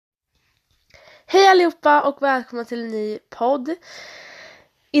Hej allihopa och välkomna till en ny podd.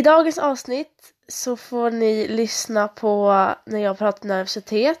 I dagens avsnitt så får ni lyssna på när jag pratar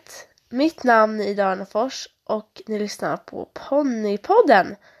nervositet. Mitt namn är Ida Arnefors och ni lyssnar på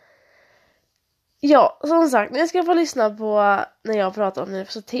Ponypodden. Ja, som sagt, ni ska få lyssna på när jag pratar om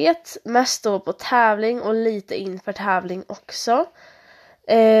nervositet. Mest då på tävling och lite inför tävling också.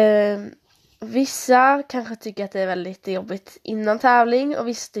 Vissa kanske tycker att det är väldigt jobbigt innan tävling och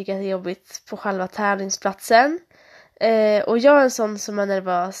vissa tycker att det är jobbigt på själva tävlingsplatsen. Och jag är en sån som är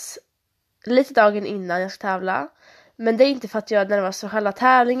nervös lite dagen innan jag ska tävla. Men det är inte för att jag är nervös för själva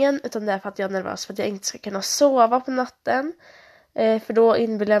tävlingen utan det är för att jag är nervös för att jag inte ska kunna sova på natten. För då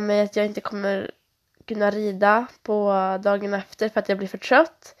inbillar jag mig att jag inte kommer kunna rida på dagen efter för att jag blir för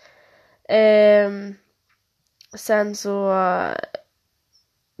trött. Sen så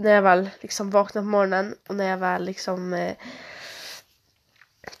när jag väl liksom vaknar på morgonen och när jag väl liksom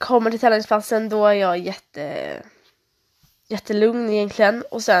kommer till tävlingsplatsen, då är jag jättelugn egentligen.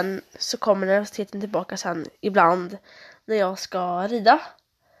 Och sen så kommer nervositeten tillbaka sen ibland när jag ska rida.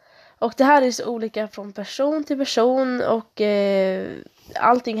 Och det här är så olika från person till person och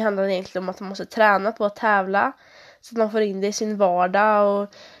allting handlar egentligen om att man måste träna på att tävla så att man får in det i sin vardag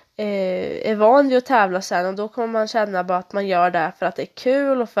och är van vid att tävla sen, och då kommer man känna bara att man gör det för att det är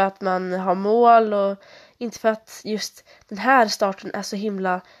kul och för att man har mål och inte för att just den här starten är så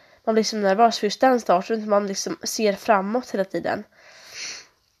himla, man blir så nervös för just den starten, utan man liksom ser framåt hela tiden.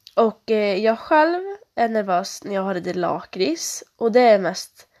 Och jag själv är nervös när jag har ridit lakrits, och det är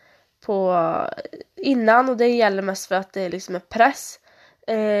mest på innan, och det gäller mest för att det liksom är press.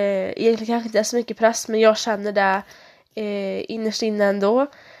 Egentligen kanske inte är så mycket press, men jag känner det innerst inne ändå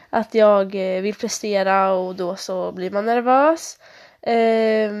att jag vill prestera, och då så blir man nervös.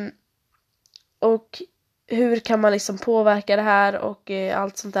 Och hur kan man liksom påverka det här och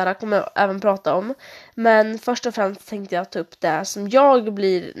allt sånt där kommer jag även prata om. Men först och främst tänkte jag ta upp det som jag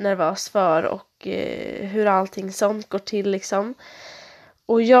blir nervös för och hur allting sånt går till liksom.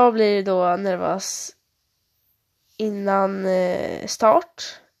 Och jag blir då nervös innan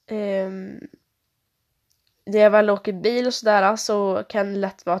start. När jag väl åker bil och sådär så kan det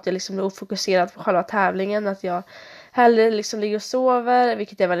lätt vara att jag liksom blir ofokuserad på själva tävlingen. Att jag hellre liksom ligger och sover,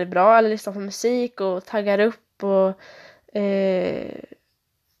 vilket är väldigt bra. Eller lyssnar på musik och taggar upp och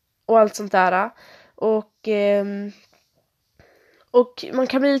allt sånt där. Och man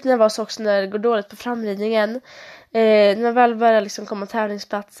kan bli lite nervös också när det går dåligt på framridningen. När man väl börjar liksom komma till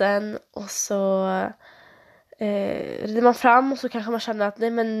tävlingsplatsen och så rider man fram och så kanske man känner att nej,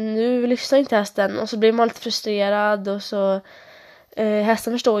 men nu lyssnar inte hästen, och så blir man lite frustrerad och så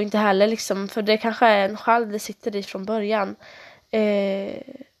hästen förstår inte heller liksom, för det kanske är en själv det sitter i från början,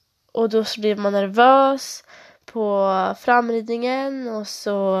 och då så blir man nervös på framridningen och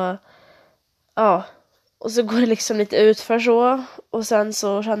så och så går det liksom lite utför så, och sen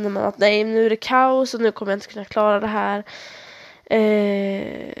så känner man att nej, nu är det kaos och nu kommer jag inte kunna klara det här.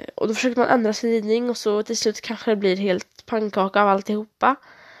 Och då försöker man ändra sin ridning, och så till slut kanske det blir helt pannkaka av alltihopa.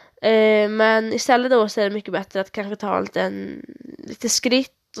 Men istället då så är det mycket bättre att kanske ta lite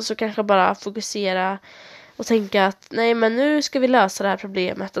skritt och så kanske bara fokusera och tänka att nej, men nu ska vi lösa det här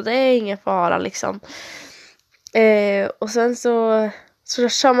problemet och det är ingen fara liksom. Och sen så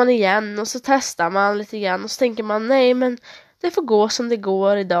kör man igen och så testar man lite grann och så tänker man nej, men det får gå som det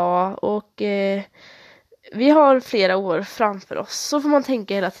går idag, och vi har flera år framför oss, så får man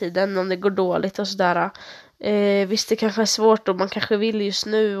tänka hela tiden om det går dåligt och sådär. Visst, det kanske är svårt och man kanske vill just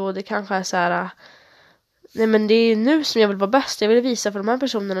nu, och det kanske är så här, nej, men det är nu som jag vill vara bäst, jag vill visa för de här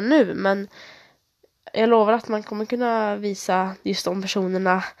personerna nu, men jag lovar att man kommer kunna visa just de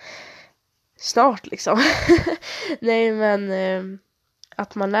personerna snart liksom. Nej, men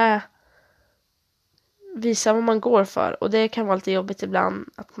att man visar vad man går för, och det kan vara lite jobbigt ibland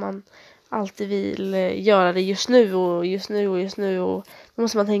att man alltid vill göra det just nu, och då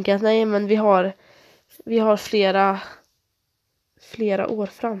måste man tänka att nej, men vi har flera år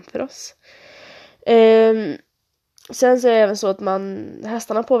framför oss. Sen så är det även så att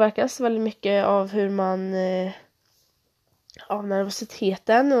hästarna påverkas väldigt mycket av hur man av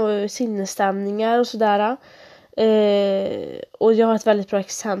nervositeten och sinnesstämningar och sådär. Och jag har ett väldigt bra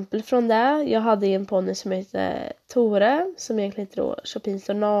exempel från det. Jag hade en ponny som heter Tore, som egentligen heter då Chopins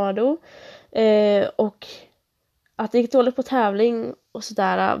Tornado. Och att det gick dåligt på tävling och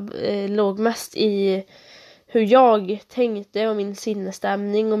sådär låg mest i hur jag tänkte och min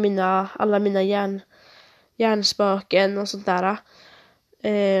sinnesstämning och alla mina hjärnspöken och sånt där.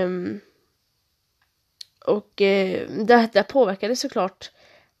 Och det påverkade såklart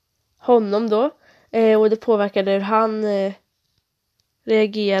honom då. Och det påverkade hur han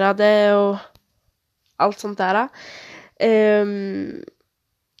reagerade och allt sånt där.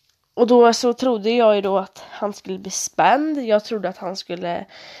 Och då så trodde jag ju då att han skulle bli spänd. Jag trodde att han skulle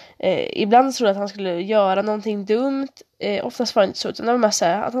ibland trodde jag att han skulle göra någonting dumt. Oftast var det inte så, utan det var mer så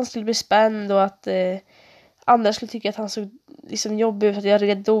här, att han skulle bli spänd och att andra skulle tycka att han såg liksom jobbig ut, att jag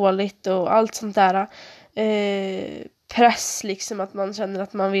red dåligt och allt sånt där. Press liksom, att man känner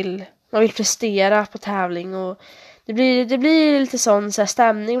att man vill prestera på tävling, och det blir lite sån så här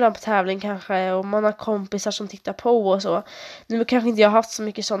stämning ibland på tävling kanske, och man har kompisar som tittar på och så. Nu kanske inte jag har haft så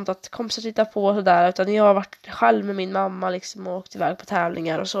mycket sånt att kompisar tittar på och sådär, utan jag har varit själv med min mamma liksom och åkt iväg på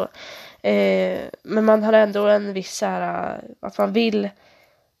tävlingar och så. Men man har ändå en viss så här, att man vill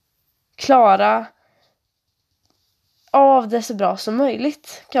klara av det så bra som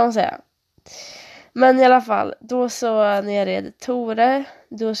möjligt, kan man säga. Men i alla fall, då så när jag red Tore,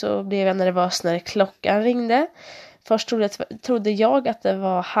 då så blev jag nervös när klockan ringde. Först trodde jag att det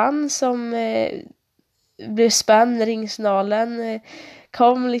var han som blev spänd när ringsignalen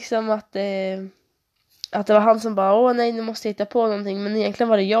kom, liksom att det var han som bara, åh nej, nu måste jag hitta på någonting. Men egentligen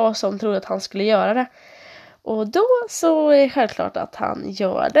var det jag som trodde att han skulle göra det. Och då så är det självklart att han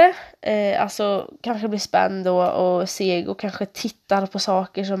gör det. Alltså kanske blir spänd och seg och kanske tittar på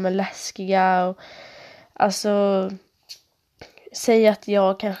saker som är läskiga. Och, alltså, säg att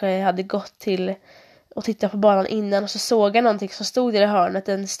jag kanske hade gått till och tittat på banan innan och så såg jag någonting som stod i det hörnet.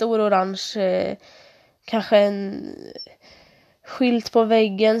 En stor orange, kanske en skylt på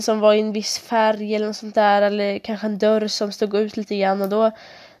väggen som var i en viss färg eller något sånt där. Eller kanske en dörr som stod ut lite grann. Och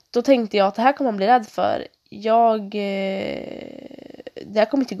då tänkte jag att det här kommer man bli rädd för. Det här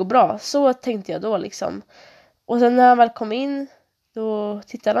kommer inte gå bra. Så tänkte jag då liksom. Och sen när han väl kom in, då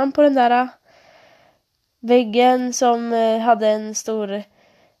tittade han på den där väggen som hade en stor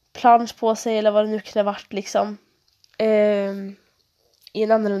plansch på sig, eller vad det nu kunde ha varit liksom. I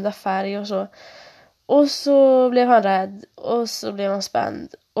en annorlunda färg och så. Och så blev han rädd. Och så blev han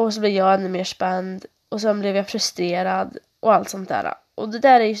spänd. Och så blev jag ännu mer spänd. Och sen blev jag frustrerad. Och allt sånt där. Och det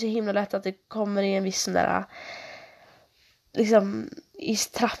där är ju så himla lätt att det kommer i en viss sån där, liksom i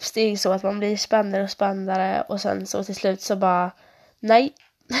trappsteg, så att man blir spändare och spändare. Och sen så till slut så bara, nej.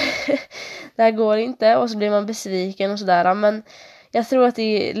 Det här går inte. Och så blir man besviken och sådär. Men jag tror att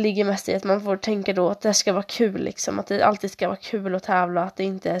det ligger mest i att man får tänka då att det ska vara kul liksom. Att det alltid ska vara kul att tävla. Att det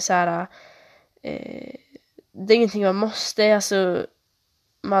inte är så här, det är ingenting man måste. Alltså,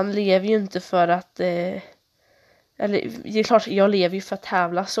 man lever ju inte för att eller det är klart, jag lever ju för att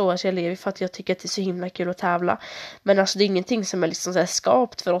tävla så jag lever för att jag tycker att det är så himla kul att tävla. Men alltså det är ingenting som är liksom så här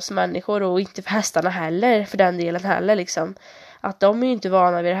skapt för oss människor, och inte för hästarna heller, för den delen heller liksom. Att de är ju inte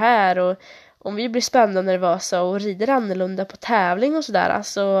vana vid det här, och om vi blir spända och nervösa och rider annorlunda på tävling och sådär,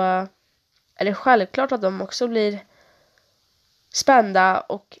 alltså är det självklart att de också blir spända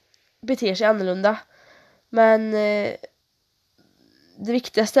och beter sig annorlunda. Men det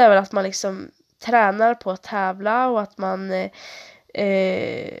viktigaste är väl att man liksom tränar på att tävla, och att man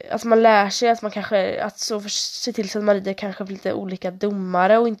lär sig att man kanske se till så att man rider kanske för lite olika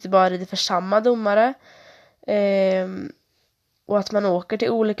domare och inte bara rider för samma domare, och att man åker till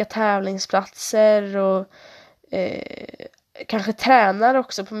olika tävlingsplatser och kanske tränar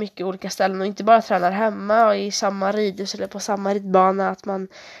också på mycket olika ställen och inte bara tränar hemma och i samma ridhus eller på samma ridbana, att man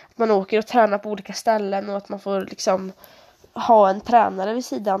åker och tränar på olika ställen, och att man får liksom ha en tränare vid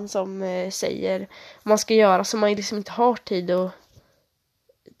sidan som säger vad man ska göra, så man liksom inte har tid att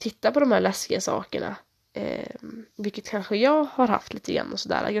titta på de här läskiga sakerna. Vilket kanske jag har haft lite grann och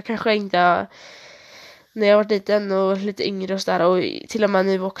sådär. Jag kanske inte, när jag var liten och lite yngre och sådär, och till och med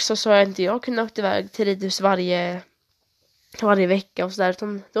nu också, så har inte jag kunnat åka iväg till ridhus varje vecka och sådär,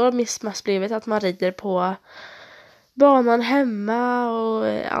 utan då har det mest blivit att man rider på banan hemma och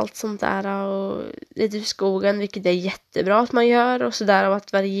allt sånt där, och rider i skogen, vilket är jättebra att man gör och sådär, och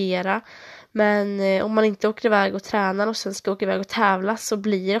att variera. Men om man inte åker iväg och tränar och sen ska åka iväg och tävla, så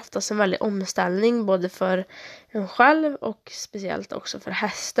blir det oftast en väldig omställning både för en själv och speciellt också för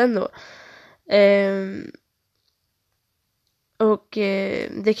hästen då.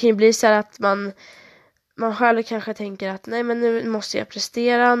 Det kan ju bli så här att man själv kanske tänker att nej, men nu måste jag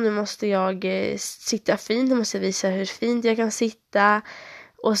prestera, nu måste jag sitta fint, nu måste jag visa hur fint jag kan sitta,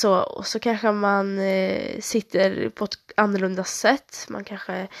 och så kanske man sitter på ett annorlunda sätt. Man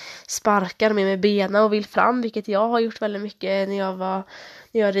kanske sparkar med benen och vill fram, vilket jag har gjort väldigt mycket när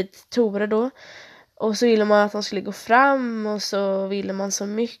jag red Tore då. Och så ville man att man skulle gå fram, och så ville man så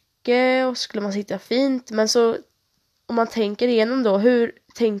mycket, och så skulle man sitta fint. Men så om man tänker igenom då, hur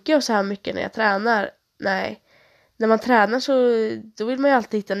tänker jag så här mycket när jag tränar? Nej, när man tränar så då vill man ju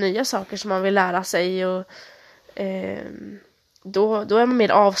alltid hitta nya saker som man vill lära sig, och då är man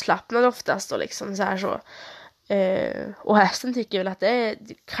mer avslappnad oftast och liksom så här så. Och hästen tycker väl att det är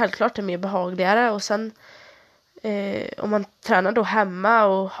självklart är mer behagligare. Och sen om man tränar då hemma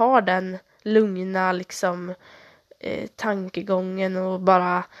och har den lugna liksom tankegången och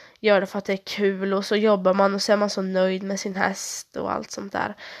bara gör det för att det är kul, och så jobbar man och så är man så nöjd med sin häst och allt sånt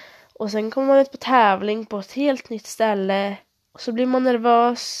där. Och sen kommer man ut på tävling på ett helt nytt ställe och så blir man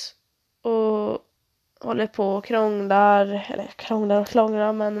nervös och håller på och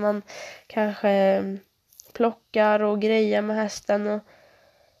krånglar, men man kanske plockar och grejer med hästen, och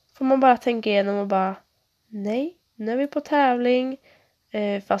får man bara tänka igenom och bara nej, nu är vi på tävling,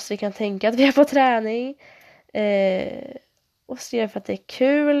 fast vi kan tänka att vi är på träning, och så gör för att det är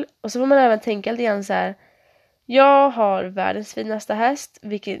kul. Och så får man även tänka lite grann så här: jag har världens finaste häst,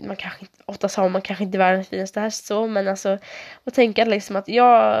 vilket man kanske inte, oftast har man kanske inte världens finaste häst så, men alltså, och tänka liksom att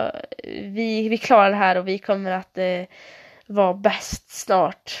vi klarar det här och vi kommer att vara bäst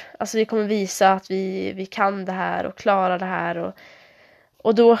snart. Alltså vi kommer visa att vi kan det här och klara det här,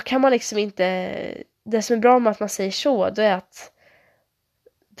 och då kan man liksom inte, det som är bra med att man säger så, då är att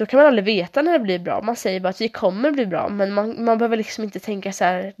då kan man aldrig veta när det blir bra. Man säger bara att vi kommer bli bra, men man behöver liksom inte tänka så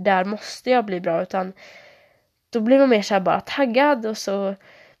här: där måste jag bli bra, utan då blir man mer så här bara taggad, och så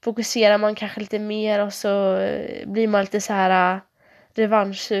fokuserar man kanske lite mer, och så blir man lite så här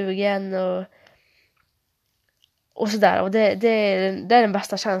revanschsugen och sådär. Och det är den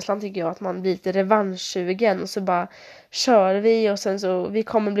bästa känslan tycker jag, att man blir lite revanschsugen, och så bara kör vi, och sen så vi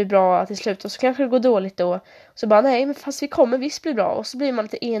kommer bli bra till slut, och så kanske det går dåligt då, och så bara nej, men fast vi kommer visst bli bra, och så blir man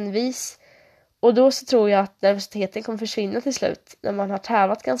lite envis, och då så tror jag att nervositeten kommer försvinna till slut när man har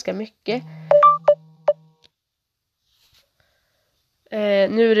tävlat ganska mycket.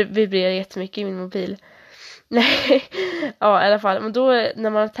 Nu vibrerar det jättemycket i min mobil. Nej, ja i alla fall. Men då när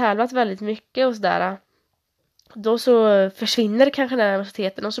man har tävlat väldigt mycket och sådär, då så försvinner kanske den här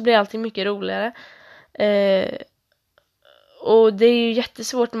nervositeten, och så blir allting mycket roligare. Och det är ju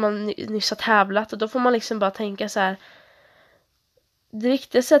jättesvårt när man nyss har tävlat, och då får man liksom bara tänka så här: det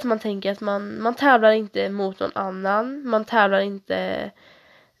viktigaste är att man tänker att man tävlar inte mot någon annan. Man tävlar inte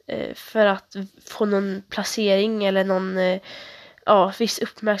för att få någon placering eller någon viss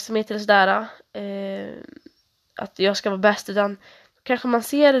uppmärksamhet eller sådär. Att jag ska vara bäst, utan kanske man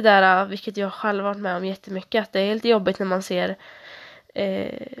ser det där, vilket jag själv har varit med om jättemycket, att det är lite jobbigt när man ser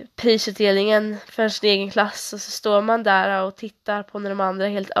prisutdelningen för sin egen klass, och så står man där och tittar på när de andra är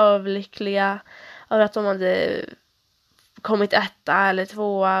helt överlyckliga över att de hade kommit 1 eller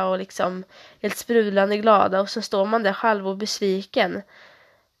 2 och liksom helt sprudlande glada, och så står man där själv och besviken.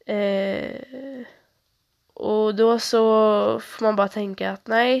 Och då så får man bara tänka att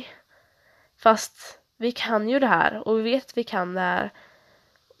nej, fast vi kan ju det här, och vi vet att vi kan det här,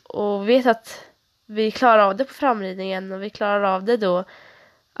 och vi vet att vi klarar av det på framridningen, och vi klarar av det då,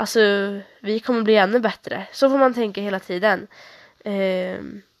 alltså vi kommer bli ännu bättre. Så får man tänka hela tiden,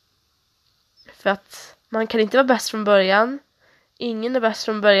 för att man kan inte vara bäst från början. Ingen är bäst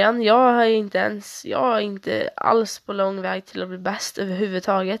från början. Jag är inte alls på lång väg till att bli bäst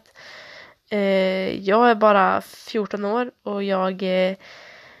överhuvudtaget. Jag är bara 14 år, och jag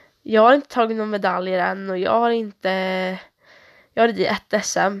har inte tagit någon medaljer än, och jag har i ett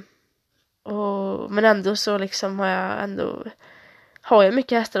SM, men ändå så liksom har jag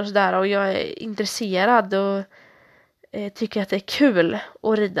mycket hästar och sådär, och jag är intresserad och tycker att det är kul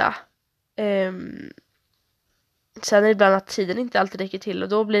att rida. Sen är det ibland att tiden inte alltid räcker till, och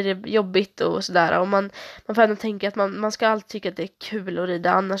då blir det jobbigt och sådär, och man får ändå tänka att man ska alltid tycka att det är kul att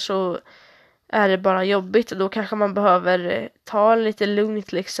rida, annars så är det bara jobbigt, och då kanske man behöver ta lite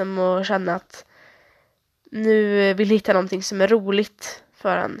lugnt liksom, och känna att nu vill hitta någonting som är roligt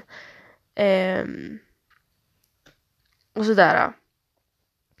för en, och sådär.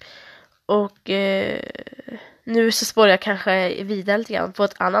 Och nu så spårar jag kanske vidare lite grann på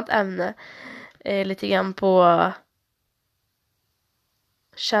ett annat ämne, lite grann på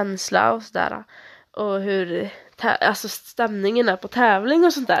känsla och sådär, och hur alltså stämningen är på tävling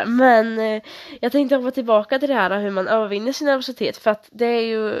och sånt där. Men jag tänkte hoppa tillbaka till det här, hur man övervinner sin nervositet, för att det är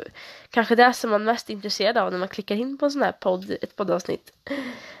ju kanske det som man är mest intresserad av när man klickar in på en sån här ett poddavsnitt.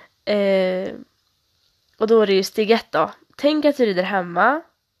 Och då är det ju steg 1 då. Tänk att du rider hemma,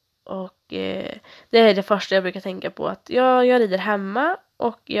 och det är det första jag brukar tänka på, att jag rider hemma,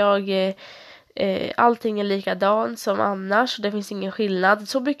 och allting är likadant som annars, och det finns ingen skillnad.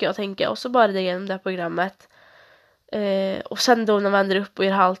 Så brukar jag tänka, och så bara det igenom det här programmet. Och sen då när man vänder upp och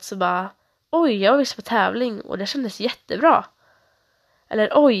gör halt, så bara oj, jag var visst på tävling och det kändes jättebra. Eller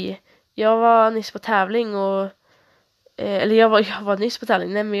oj, jag var nyss på tävling och eller jag var nyss på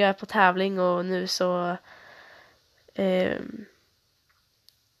tävling. Nej, men jag är på tävling, och nu så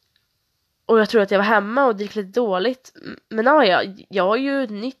Och jag tror att jag var hemma och det gick lite dåligt. Men ja, jag har ju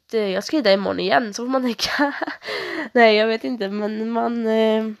nytt. Jag ska rida imorgon igen. Så får man tänka. Nej, jag vet inte. Men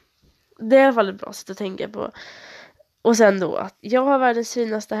det är i alla fall ett bra sätt att tänka på. Och sen då att jag har världens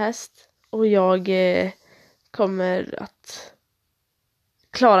finaste häst. Och jag kommer att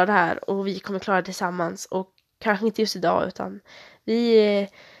klara det här. Och vi kommer klara det tillsammans. Och kanske inte just idag utan vi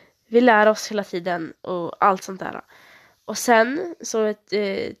lär oss hela tiden. Och allt sånt där. Och sen så ett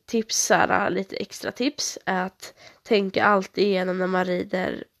tips, här, lite extra tips, är att tänka alltid igenom när man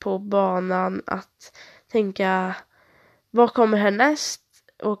rider på banan. Att tänka, vad kommer härnäst?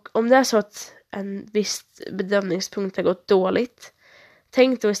 Och om det är så att en viss bedömningspunkt har gått dåligt,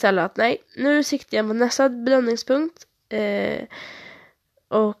 tänk då istället att nej, nu siktar jag på nästa bedömningspunkt.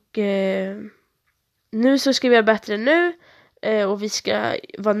 Nu så ska vi göra bättre nu. Och vi ska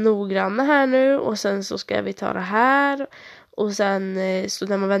vara noggranna här nu. Och sen så ska vi ta det här. Och sen så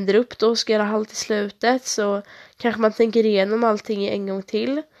när man vänder upp då ska göra halt i slutet. Så kanske man tänker igenom allting en gång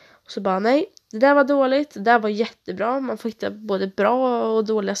till. Och så bara nej, det där var dåligt. Det där var jättebra. Man får hitta både bra och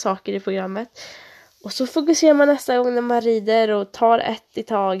dåliga saker i programmet. Och så fokuserar man nästa gång när man rider. Och tar ett i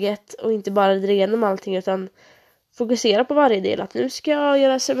taget. Och inte bara rider igenom allting utan fokusera på varje del. Att nu ska jag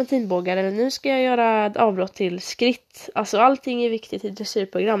göra serpentinbågar. Eller nu ska jag göra ett avbrott till skritt. Alltså allting är viktigt i ett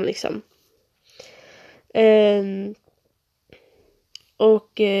dressyrprogram liksom.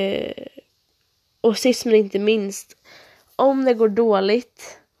 Och sist men inte minst. Om det går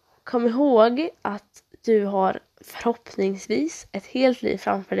dåligt. Kom ihåg att du har förhoppningsvis ett helt liv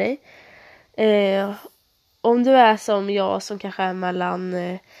framför dig. Om du är som jag som kanske är mellan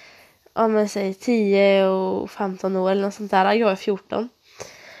säg 10 och 15 år eller något sånt där. Jag är 14.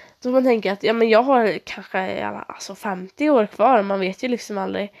 Så man tänker att men jag har kanske 50 år kvar. Man vet ju liksom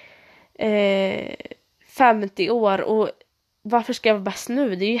aldrig. 50 år och varför ska jag vara bäst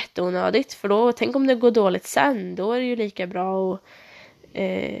nu? Det är ju jätteonödigt. För då, tänk om det går dåligt sen. Då är det ju lika bra att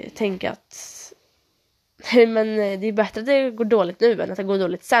tänka att men det är bättre att det går dåligt nu än att det går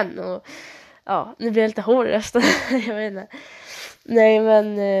dåligt sen. Och ja, nu blir jag lite hård i rösten. Jag vet inte. Nej,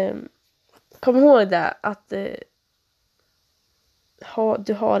 men kom ihåg det att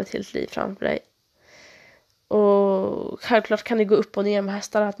du har ett helt liv framför dig. Och självklart kan det gå upp och ner med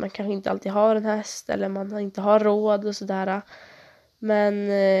hästar. Att man kanske inte alltid har en häst. Eller man inte har råd och sådär.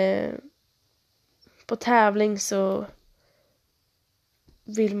 Men på tävling så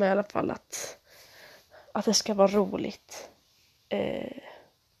vill man i alla fall att det ska vara roligt.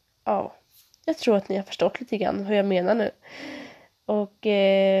 Ja, jag tror att ni har förstått lite grann hur jag menar nu. Och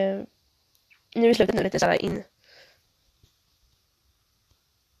nu i slutet lite sådär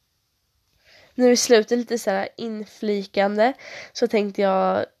Nu i slutet lite sådär inflikande så tänkte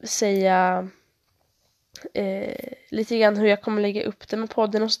jag säga lite grann hur jag kommer lägga upp det med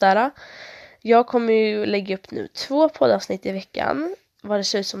podden och sådär. Jag kommer ju lägga upp nu 2 poddavsnitt i veckan, vad det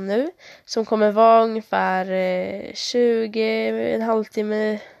ser ut som nu, som kommer vara ungefär 20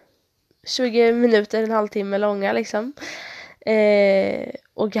 minuter, en halvtimme långa liksom.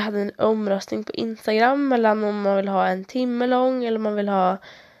 Och jag hade en omröstning på Instagram mellan om man vill ha 1 timme lång eller om man vill ha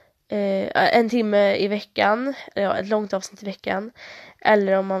 1 timme i veckan, ett långt avsnitt i veckan,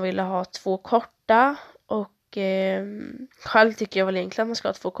 eller om man vill ha 2 korta. Och själv tycker jag väl egentligen att man ska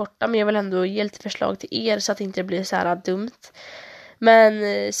ha 2 korta, men jag vill ändå ge lite förslag till er så att det inte blir så här dumt. Men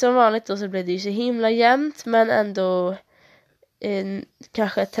som vanligt då så blir det ju så himla jämnt, men ändå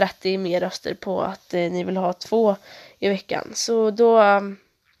kanske 30 mer röster på att ni vill ha 2 i veckan. Så då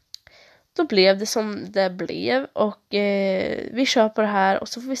blev det som det blev. Och vi kör på det här och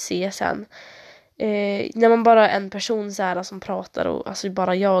så får vi se sen. När man bara är en person så här som pratar och alltså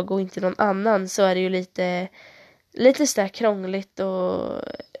bara jag och inte någon annan, så är det ju lite så där krångligt och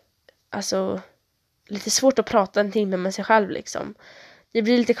alltså lite svårt att prata en timme med sig själv liksom. Det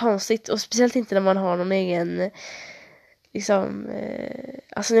blir lite konstigt, och speciellt inte när man har någon egen liksom,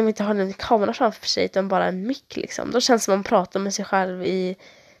 alltså när man inte har en kamera framför sig utan bara en mick liksom. Då känns det som man pratar med sig själv i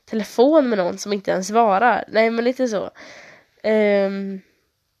telefon med någon som inte ens svarar. Nej, men lite så.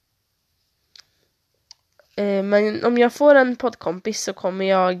 Men om jag får en poddkompis så kommer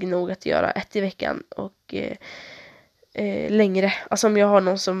jag nog att göra 1 i veckan och längre. Alltså om jag har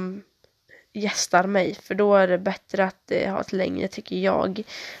någon som gästar mig, för då är det bättre att ha ett längre, tycker jag.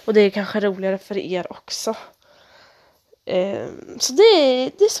 Och det är kanske roligare för er också. Så det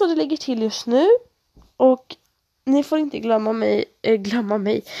är så det ligger till just nu. Och ni får inte glömma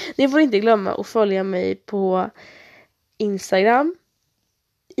mig. Ni får inte glömma att följa mig på Instagram.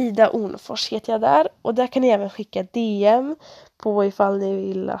 Ida Ornfors heter jag där. Och där kan ni även skicka DM på ifall ni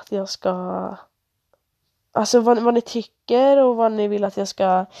vill att jag ska alltså vad ni tycker och vad ni vill att jag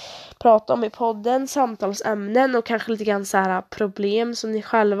ska prata om i podden, samtalsämnen och kanske lite grann så här problem som ni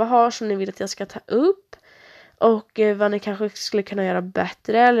själva har som ni vill att jag ska ta upp. Och vad ni kanske skulle kunna göra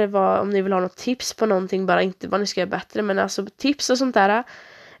bättre, eller om ni vill ha något tips på någonting, bara inte vad ni ska göra bättre, men alltså tips och sånt där.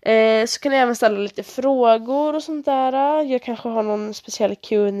 Så kan ni även ställa lite frågor och sånt där. Jag kanske har någon speciell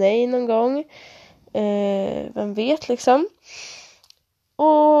Q&A någon gång. Vem vet liksom.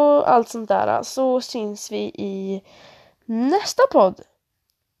 Och allt sånt där. Så syns vi i nästa podd.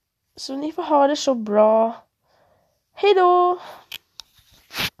 Så ni får ha det så bra. Hej då!